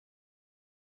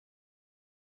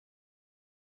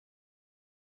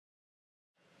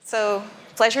So,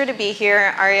 pleasure to be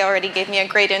here. Ari already gave me a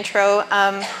great intro.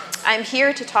 I'm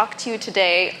here to talk to you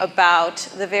today about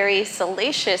the very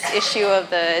salacious issue of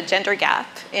the gender gap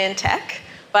in tech,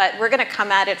 but we're going to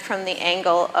come at it from the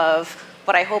angle of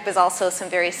what I hope is also some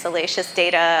very salacious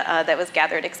data that was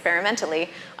gathered experimentally.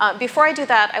 Before I do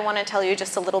that, I want to tell you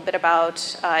just a little bit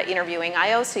about interviewing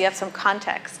IO, so you have some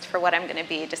context for what I'm going to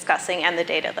be discussing and the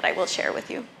data that I will share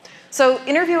with you. So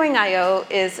interviewing IO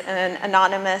is an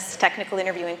anonymous technical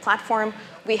interviewing platform.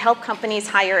 We help companies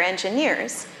hire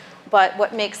engineers. But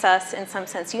what makes us, in some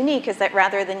sense, unique is that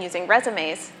rather than using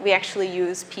resumes, we actually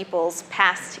use people's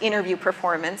past interview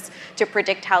performance to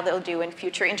predict how they'll do in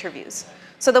future interviews.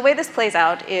 So the way this plays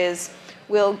out is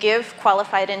we'll give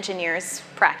qualified engineers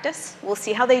practice. We'll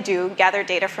see how they do, gather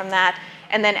data from that,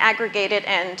 and then aggregate it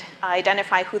and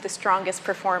identify who the strongest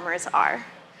performers are.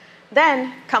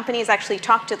 Then companies actually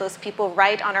talk to those people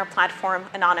right on our platform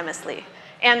anonymously.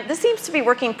 And this seems to be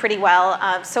working pretty well.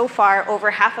 So far, over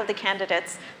half of the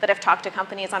candidates that have talked to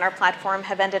companies on our platform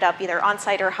have ended up either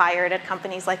on-site or hired at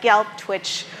companies like Yelp,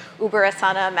 Twitch, Uber,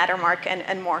 Asana, Mattermark,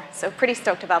 and more. So pretty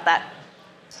stoked about that.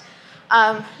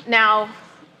 Now,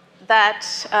 that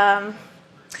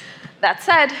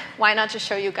said, why not just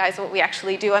show you guys what we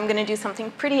actually do? I'm going to do something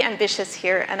pretty ambitious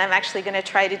here, and I'm actually going to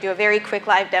try to do a very quick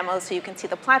live demo so you can see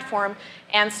the platform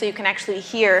and so you can actually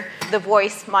hear the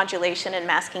voice modulation and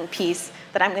masking piece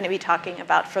that I'm going to be talking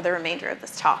about for the remainder of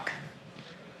this talk.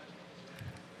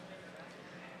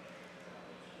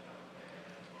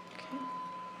 Okay.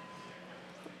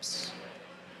 Oops.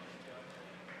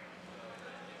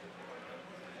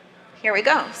 Here we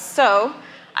go. So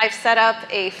I've set up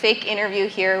a fake interview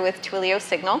here with Twilio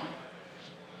Signal,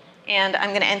 and I'm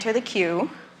going to enter the queue.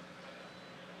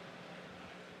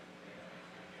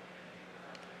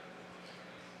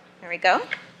 There we go.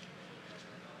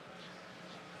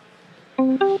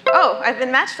 Oh, I've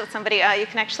been matched with somebody. You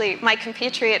can actually, my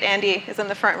compatriot Andy is in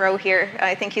the front row here.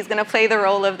 I think he's going to play the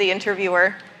role of the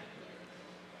interviewer.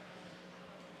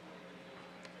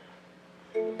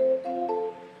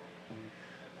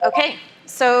 Okay.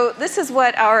 So this is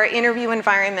what our interview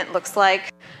environment looks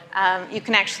like. You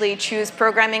can actually choose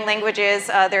programming languages.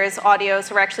 There is audio,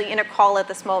 so we're actually in a call at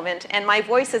this moment. And my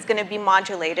voice is going to be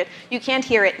modulated. You can't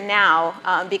hear it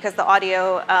now because the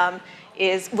audio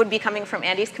would be coming from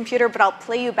Andy's computer, but I'll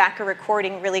play you back a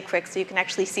recording really quick so you can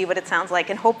actually see what it sounds like.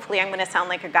 And hopefully I'm going to sound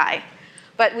like a guy.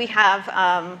 But we have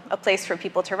a place for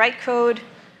people to write code,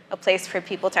 a place for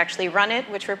people to actually run it,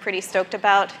 which we're pretty stoked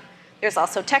about. There's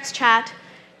also text chat.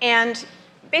 And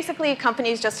basically,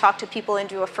 companies just talk to people and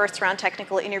do a first-round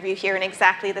technical interview here in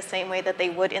exactly the same way that they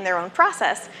would in their own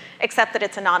process, except that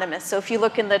it's anonymous. So if you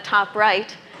look in the top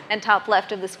right and top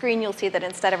left of the screen, you'll see that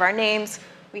instead of our names,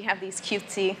 we have these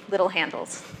cutesy little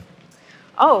handles.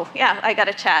 Oh, yeah, I got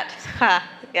a chat.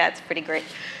 Yeah, it's pretty great.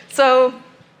 So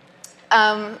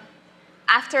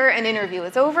after an interview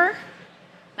is over,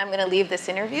 I'm going to leave this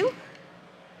interview.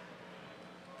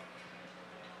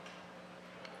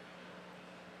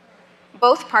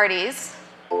 Both parties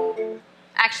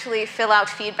actually fill out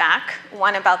feedback,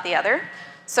 one about the other.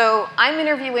 So I'm the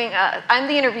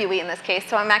interviewee in this case,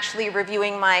 so I'm actually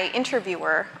reviewing my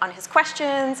interviewer on his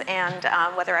questions and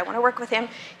whether I want to work with him.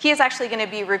 He is actually going to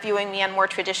be reviewing me on more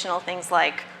traditional things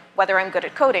like whether I'm good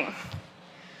at coding.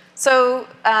 So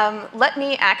let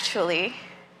me actually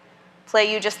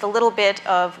play you just a little bit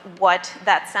of what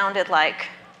that sounded like.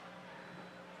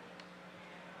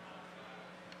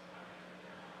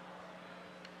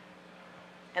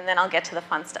 And then I'll get to the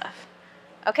fun stuff.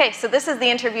 Okay, so this is the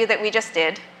interview that we just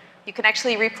did. You can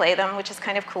actually replay them, which is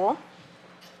kind of cool.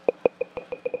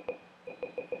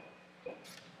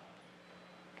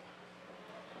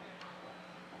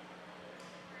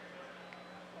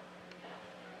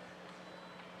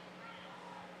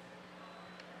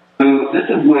 So this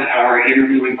is what our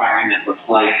interview environment looks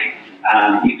like.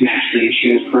 You can actually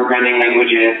choose programming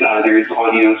languages. There's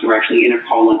audio, so we're actually in a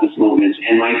call at this moment.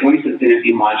 And my voice is going to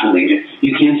be modulated.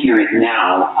 You can't hear it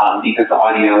now because the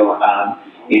audio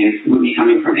would be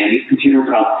coming from Andy's computer,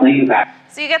 but I'll play you back.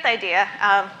 So you get the idea.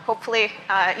 Hopefully,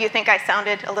 you think I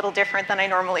sounded a little different than I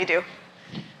normally do.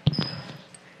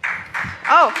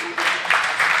 Oh,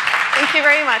 thank you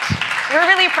very much. We're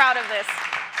really proud of this.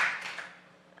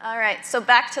 All right, so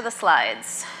back to the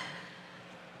slides.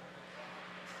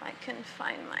 If I can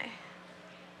find my,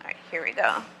 all right, here we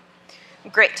go.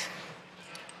 Great.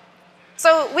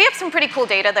 So we have some pretty cool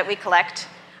data that we collect,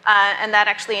 and that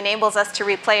actually enables us to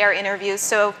replay our interviews.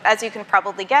 So as you can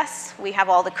probably guess, we have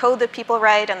all the code that people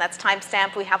write, and that's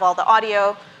timestamped. We have all the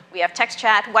audio. We have text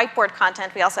chat, whiteboard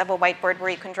content. We also have a whiteboard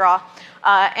where you can draw,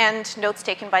 and notes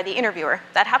taken by the interviewer.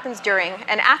 That happens during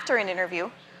and after an interview.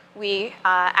 We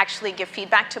actually give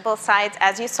feedback to both sides,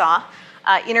 as you saw.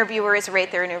 Interviewers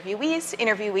rate their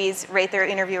interviewees rate their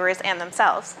interviewers and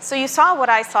themselves. So you saw what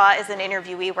I saw as an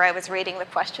interviewee where I was rating the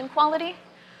question quality,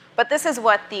 but this is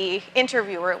what the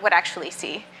interviewer would actually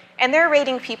see. And they're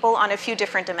rating people on a few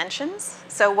different dimensions.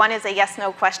 So one is a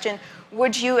yes-no question.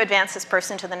 Would you advance this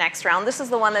person to the next round? This is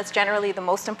the one that's generally the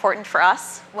most important for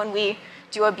us when we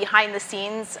do a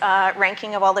behind-the-scenes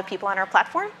ranking of all the people on our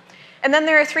platform. And then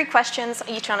there are 3 questions,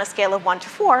 each on a scale of 1 to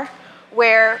 4,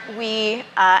 where we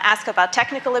ask about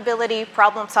technical ability,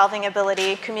 problem-solving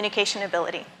ability, communication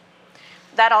ability.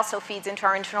 That also feeds into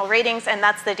our internal ratings, and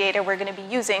that's the data we're going to be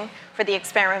using for the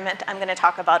experiment I'm going to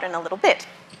talk about in a little bit.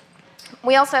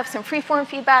 We also have some free-form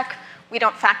feedback. We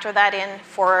don't factor that in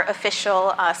for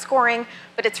official scoring,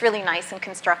 but it's really nice and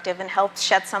constructive and helps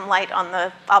shed some light on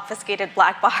the obfuscated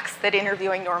black box that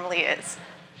interviewing normally is.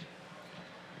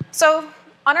 So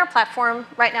on our platform,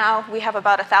 right now, we have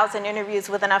about 1,000 interviews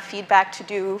with enough feedback to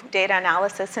do data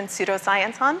analysis and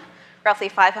pseudoscience on, roughly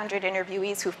 500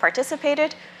 interviewees who've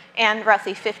participated, and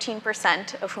roughly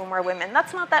 15% of whom are women.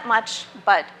 That's not that much,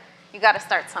 but you got to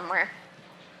start somewhere.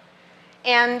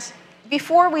 And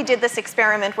before we did this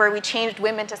experiment where we changed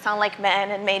women to sound like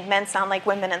men and made men sound like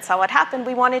women and saw what happened,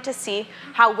 we wanted to see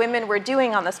how women were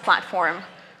doing on this platform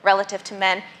relative to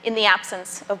men in the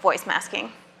absence of voice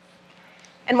masking.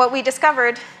 And what we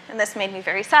discovered, and this made me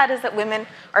very sad, is that women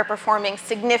are performing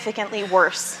significantly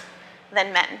worse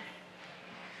than men.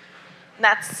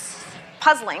 That's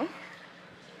puzzling.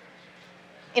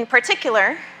 In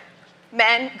particular,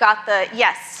 men got the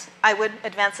yes, I would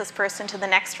advance this person to the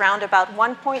next round about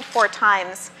 1.4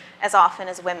 times as often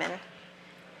as women.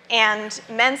 And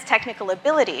men's technical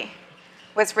ability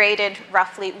was rated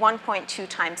roughly 1.2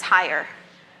 times higher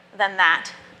than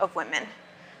that of women.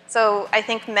 So I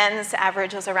think men's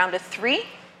average was around a 3,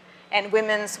 and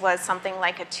women's was something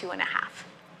like a 2.5.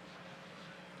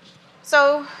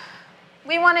 So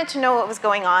we wanted to know what was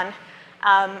going on.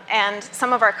 And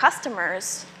some of our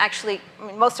customers, actually,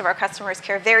 most of our customers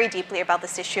care very deeply about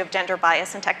this issue of gender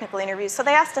bias in technical interviews. So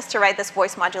they asked us to write this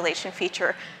voice modulation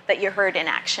feature that you heard in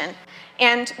action.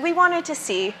 And we wanted to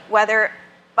see whether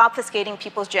obfuscating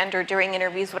people's gender during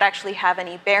interviews would actually have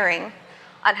any bearing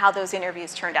on how those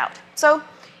interviews turned out. So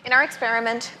in our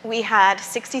experiment, we had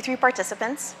 63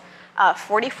 participants,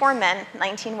 44 men,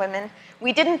 19 women.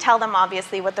 We didn't tell them,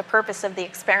 obviously, what the purpose of the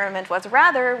experiment was.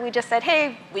 Rather, we just said,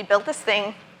 hey, we built this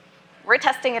thing. We're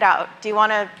testing it out. Do you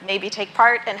want to maybe take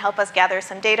part and help us gather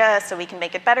some data so we can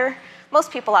make it better?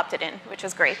 Most people opted in, which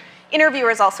was great.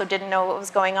 Interviewers also didn't know what was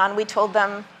going on. We told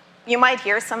them, you might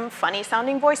hear some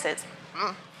funny-sounding voices.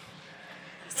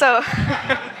 So,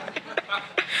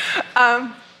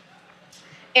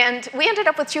 and we ended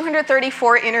up with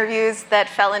 234 interviews that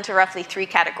fell into roughly 3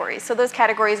 categories. So those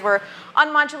categories were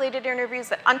unmodulated interviews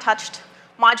that untouched,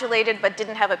 modulated but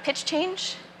didn't have a pitch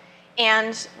change,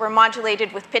 and were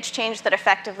modulated with pitch change that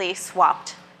effectively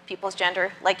swapped people's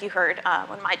gender, like you heard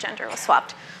when my gender was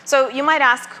swapped. So you might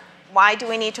ask, why do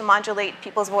we need to modulate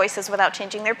people's voices without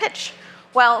changing their pitch?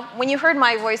 Well, when you heard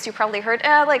my voice, you probably heard,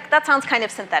 like, that sounds kind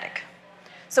of synthetic.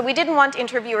 So we didn't want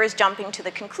interviewers jumping to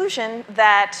the conclusion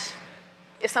that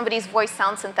if somebody's voice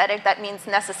sounds synthetic, that means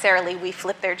necessarily we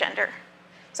flip their gender.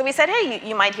 So we said, hey,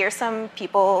 you might hear some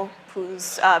people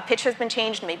whose pitch has been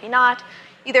changed, maybe not.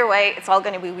 Either way, it's all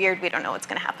going to be weird. We don't know what's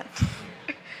going to happen.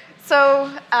 So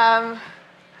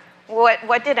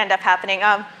what did end up happening?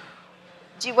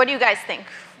 What do you guys think?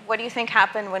 What do you think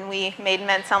happened when we made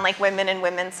men sound like women and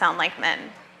women sound like men?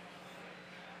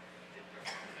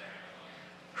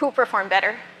 Who performed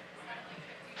better?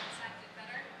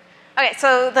 Okay,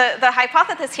 so the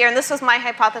hypothesis here, and this was my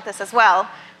hypothesis as well,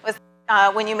 was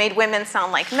when you made women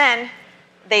sound like men,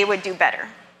 they would do better.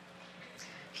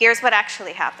 Here's what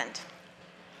actually happened.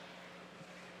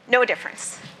 No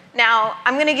difference. Now,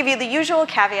 I'm going to give you the usual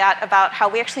caveat about how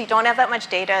we actually don't have that much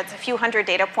data. It's a few hundred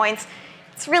data points.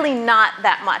 It's really not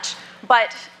that much.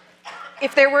 But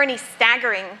if there were any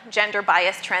staggering gender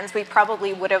bias trends, we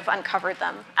probably would have uncovered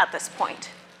them at this point.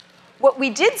 What we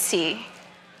did see,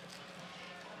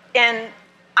 and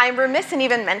I'm remiss in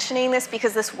even mentioning this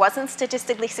because this wasn't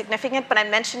statistically significant, but I'm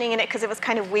mentioning it because it was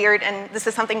kind of weird, and this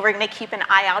is something we're going to keep an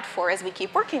eye out for as we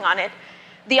keep working on it.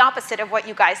 The opposite of what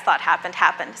you guys thought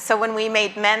happened. So when we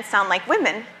made men sound like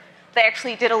women, they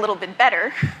actually did a little bit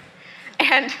better.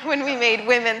 And when we made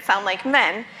women sound like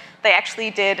men, they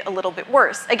actually did a little bit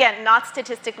worse. Again, not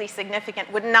statistically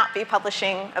significant, would not be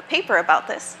publishing a paper about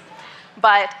this.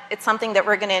 But it's something that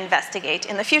we're going to investigate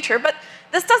in the future. But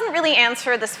this doesn't really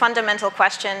answer this fundamental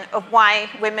question of why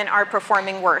women are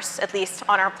performing worse, at least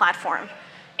on our platform.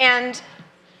 And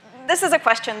this is a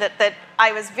question that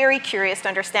I was very curious to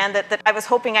understand, that I was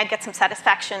hoping I'd get some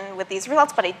satisfaction with these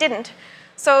results, but I didn't.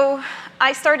 So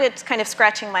I started kind of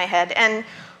scratching my head. And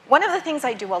one of the things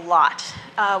I do a lot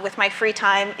with my free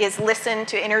time is listen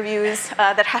to interviews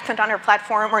that happened on our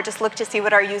platform, or just look to see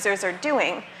what our users are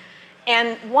doing.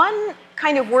 And one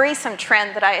kind of worrisome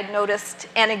trend that I had noticed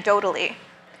anecdotally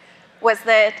was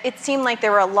that it seemed like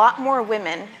there were a lot more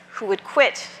women who would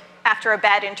quit after a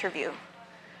bad interview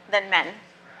than men.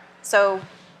 So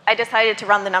I decided to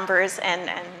run the numbers and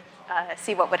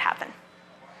see what would happen.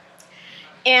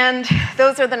 And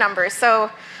those are the numbers.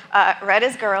 So red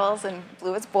is girls and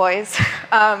blue is boys.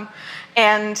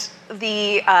 And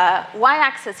the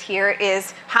y-axis here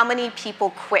is how many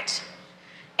people quit.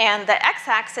 And the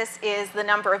x-axis is the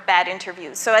number of bad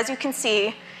interviews. So as you can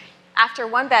see, after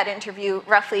one bad interview,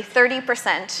 roughly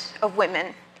 30% of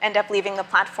women end up leaving the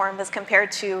platform, as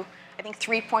compared to, I think,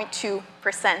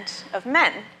 3.2% of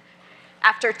men.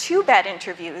 After two bad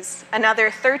interviews, another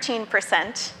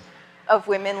 13% of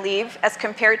women leave, as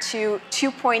compared to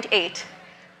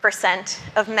 2.8%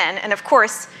 of men. And of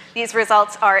course, these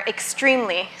results are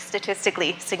extremely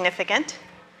statistically significant.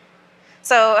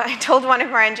 So I told one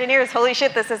of our engineers, holy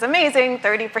shit, this is amazing.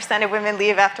 30% of women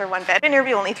leave after one bad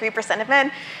interview, only 3% of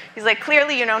men. He's like,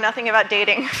 clearly you know nothing about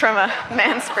dating from a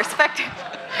man's perspective.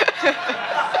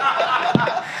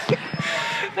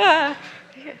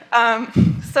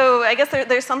 So I guess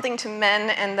there's something to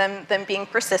men and them being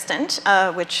persistent,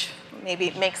 which maybe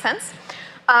makes sense.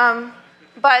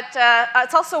 But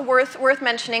it's also worth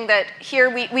mentioning that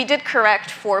here we did correct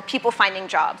for people finding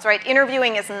jobs, right?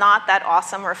 Interviewing is not that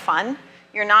awesome or fun.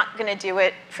 You're not going to do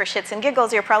it for shits and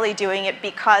giggles. You're probably doing it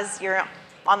because you're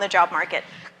on the job market.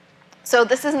 So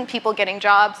this isn't people getting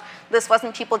jobs. This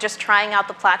wasn't people just trying out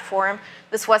the platform.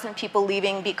 This wasn't people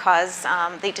leaving because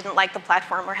they didn't like the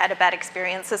platform or had a bad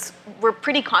experience. This, we're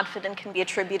pretty confident, can be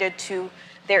attributed to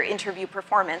their interview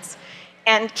performance.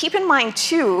 And keep in mind,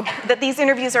 too, that these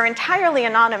interviews are entirely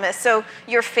anonymous. So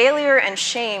your failure and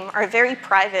shame are very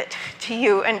private to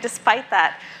you. And despite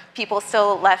that, people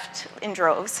still left in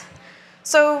droves.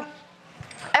 So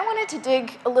I wanted to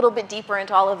dig a little bit deeper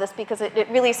into all of this because it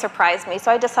really surprised me.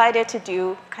 So I decided to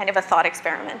do kind of a thought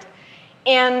experiment.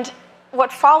 And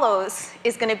what follows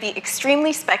is going to be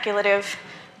extremely speculative,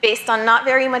 based on not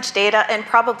very much data, and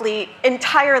probably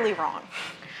entirely wrong.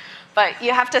 But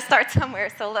you have to start somewhere,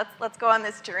 so let's go on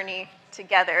this journey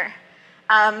together.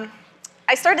 I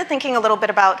started thinking a little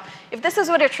bit about, if this is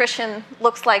what attrition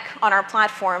looks like on our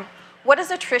platform, what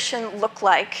does attrition look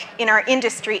like in our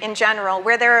industry in general,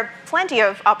 where there are plenty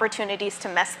of opportunities to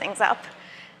mess things up?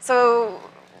 So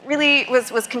really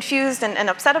was confused and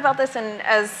upset about this, and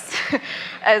as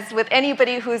with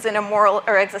anybody who's in a moral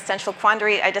or existential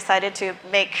quandary, I decided to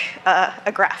make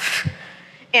a graph.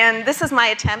 And this is my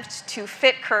attempt to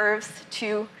fit curves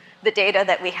to the data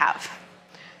that we have.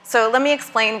 So let me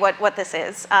explain what this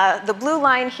is. The blue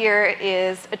line here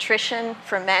is attrition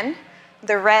for men.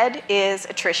 The red is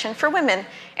attrition for women.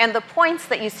 And the points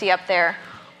that you see up there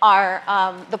are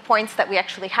the points that we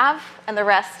actually have, and the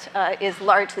rest is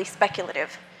largely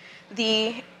speculative.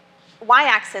 The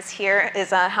y-axis here is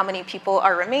how many people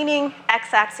are remaining.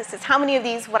 X-axis is how many of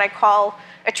these, what I call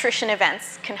attrition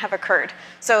events, can have occurred.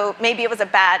 So maybe it was a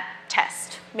bad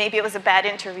test. Maybe it was a bad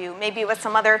interview. Maybe it was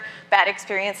some other bad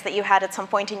experience that you had at some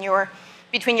point in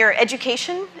between your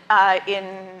education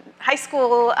in high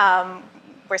school,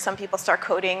 where some people start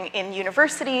coding in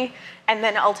university, and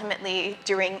then ultimately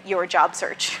during your job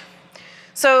search.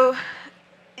 So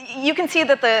you can see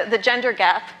that the gender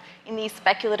gap in these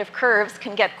speculative curves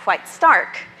can get quite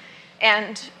stark.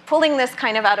 And pulling this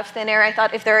kind of out of thin air, I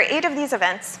thought, if there are 8 of these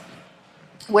events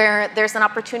where there's an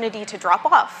opportunity to drop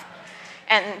off,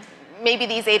 and maybe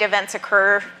these 8 events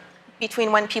occur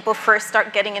between when people first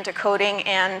start getting into coding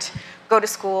and go to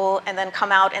school and then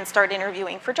come out and start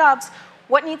interviewing for jobs,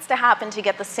 what needs to happen to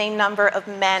get the same number of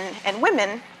men and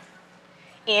women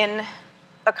in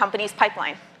a company's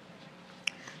pipeline?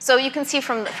 So you can see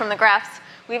from the graphs,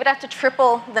 we would have to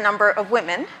triple the number of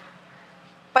women.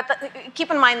 But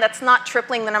keep in mind, that's not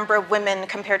tripling the number of women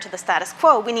compared to the status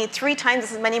quo. We need 3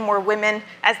 times as many more women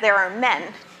as there are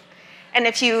men. And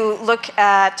if you look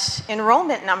at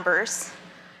enrollment numbers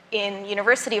in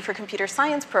university for computer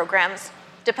science programs,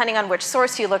 depending on which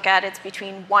source you look at, it's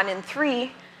between 1 in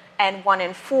 3 and 1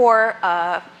 in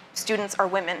 4 students are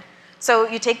women. So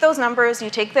you take those numbers, you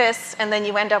take this, and then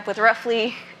you end up with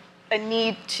roughly a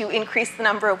need to increase the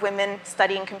number of women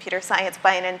studying computer science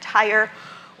by an entire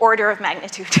order of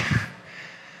magnitude.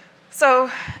 So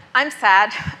I'm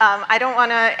sad. I don't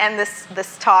want to end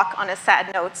this talk on a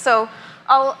sad note. So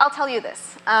I'll tell you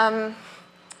this.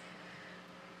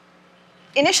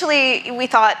 initially, we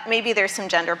thought maybe there's some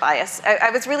gender bias. I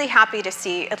was really happy to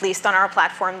see, at least on our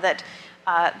platform, that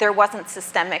there wasn't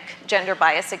systemic gender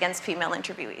bias against female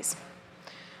interviewees.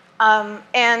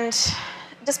 And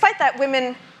despite that,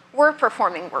 women were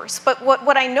performing worse. But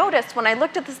what I noticed when I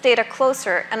looked at this data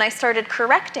closer and I started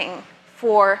correcting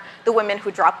for the women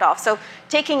who dropped off, so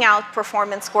taking out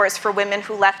performance scores for women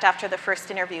who left after the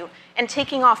first interview and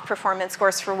taking off performance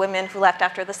scores for women who left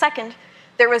after the second,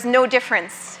 there was no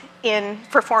difference in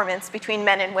performance between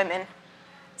men and women.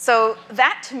 So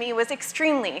that, to me, was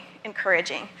extremely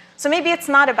encouraging. So maybe it's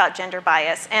not about gender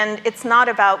bias, and it's not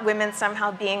about women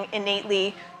somehow being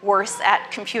innately worse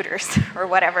at computers or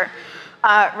whatever.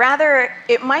 Rather,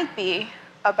 it might be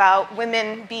about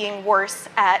women being worse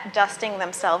at dusting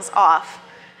themselves off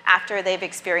after they've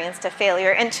experienced a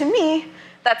failure. And to me,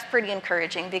 that's pretty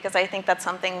encouraging, because I think that's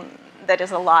something that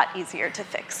is a lot easier to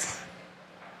fix.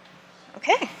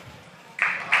 Okay.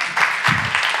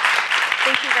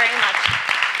 Thank you very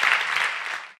much.